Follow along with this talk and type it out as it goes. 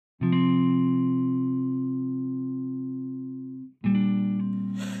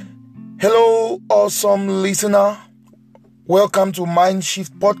awesome listener. Welcome to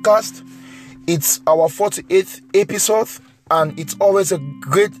Mindshift Podcast. It's our 48th episode, and it's always a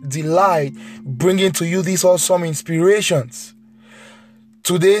great delight bringing to you these awesome inspirations.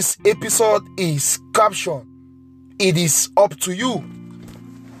 Today's episode is captioned, "It is up to you."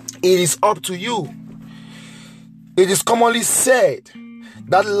 It is up to you. It is commonly said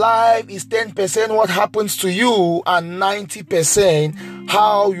that life is 10% what happens to you and 90%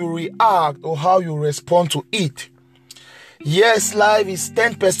 how you react or how you respond to it. Yes, life is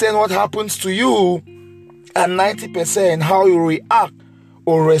 10% what happens to you and 90% how you react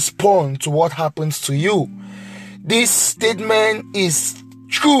or respond to what happens to you. This statement is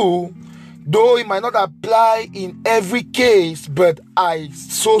true, though it might not apply in every case, but I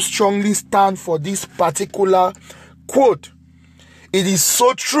so strongly stand for this particular quote. It is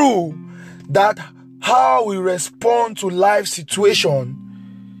so true that how we respond to life situation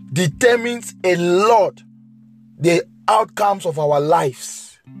determines a lot the outcomes of our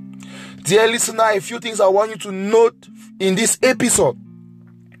lives. Dear listener, a few things I want you to note in this episode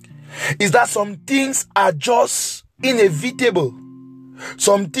is that some things are just inevitable.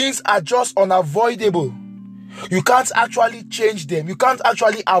 Some things are just unavoidable. You can't actually change them. You can't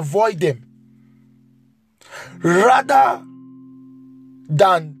actually avoid them. Rather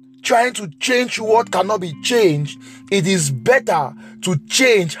than trying to change what cannot be changed, it is better to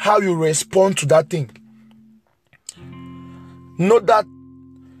change how you respond to that thing. Note that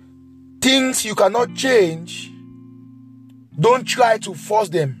things you cannot change, don't try to force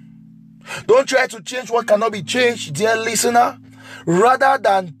them. Don't try to change what cannot be changed, dear listener. Rather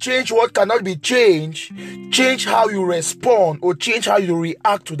than change what cannot be changed, change how you respond or change how you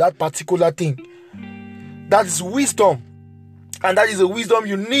react to that particular thing. That is wisdom. And that is the wisdom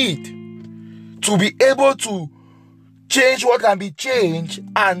you need to be able to change what can be changed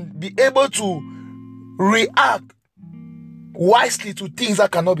and be able to react wisely to things that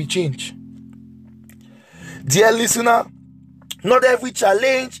cannot be changed. Dear listener, not every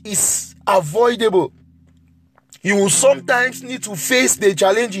challenge is avoidable. You will sometimes need to face the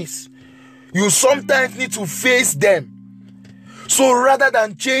challenges. You sometimes need to face them. So rather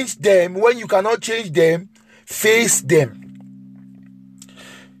than change them when you cannot change them, face them.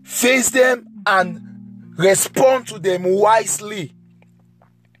 Face them and respond to them wisely.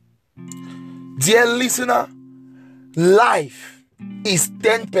 Dear listener, life is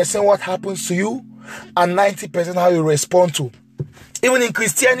 10% what happens to you and 90% how you respond to. Even in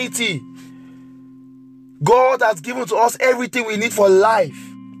Christianity, God has given to us everything we need for life,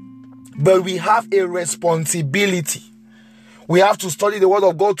 but we have a responsibility. We have to study the Word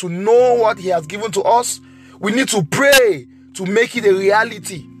of God to know what He has given to us. We need to pray to make it a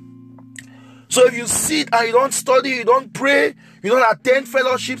reality. So if you sit and you don't study, you don't pray, you don't attend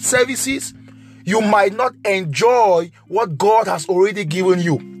fellowship services, you might not enjoy what God has already given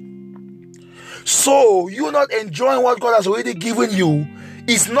you. So you not enjoying what God has already given you,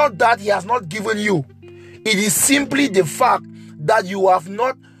 it's not that He has not given you. It is simply the fact that you have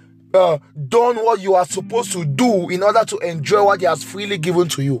not done what you are supposed to do in order to enjoy what He has freely given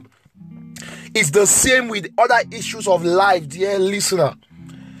to you. It's the same with other issues of life, dear listener.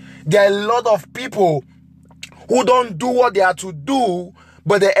 There are a lot of people who don't do what they are to do,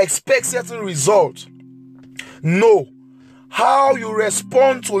 but they expect certain results. No. How you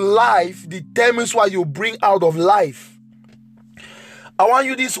respond to life determines what you bring out of life. I want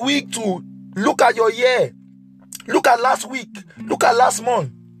you this week to look at your year. Look at last week. Look at last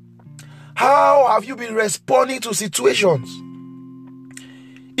month. How have you been responding to situations?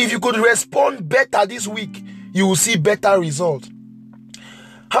 If you could respond better this week, you will see better results.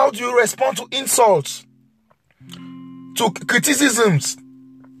 How do you respond to insults, to criticisms?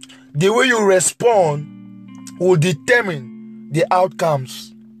 The way you respond will determine the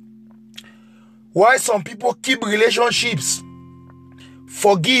outcomes. Why some people keep relationships,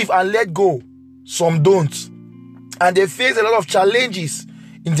 forgive and let go, some don't. And they face a lot of challenges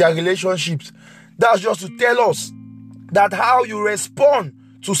in their relationships. That's just to tell us that how you respond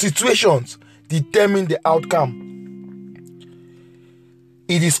to situations determine the outcome.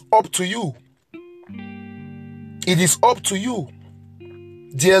 It is up to you. It is up to you,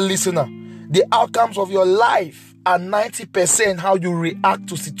 dear listener. The outcomes of your life are 90% how you react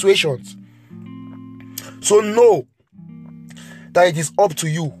to situations. So know that it is up to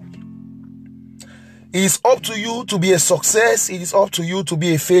you. It is up to you to be a success. It is up to you to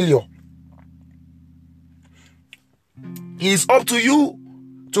be a failure. It is up to you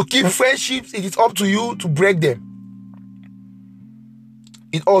to keep friendships. It is up to you to break them.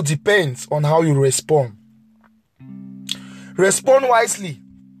 It all depends on how you respond. Respond wisely.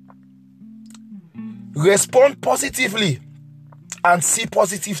 Respond positively and see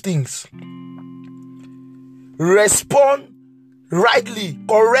positive things. Respond rightly,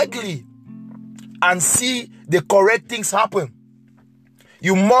 correctly, and see the correct things happen.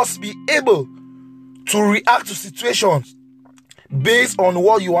 You must be able to react to situations based on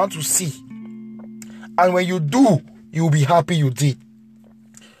what you want to see. And when you do, you'll be happy you did.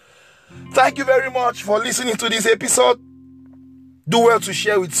 Thank you very much for listening to this episode. Do well to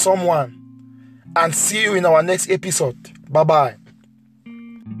share with someone. And see you in our next episode. Bye-bye.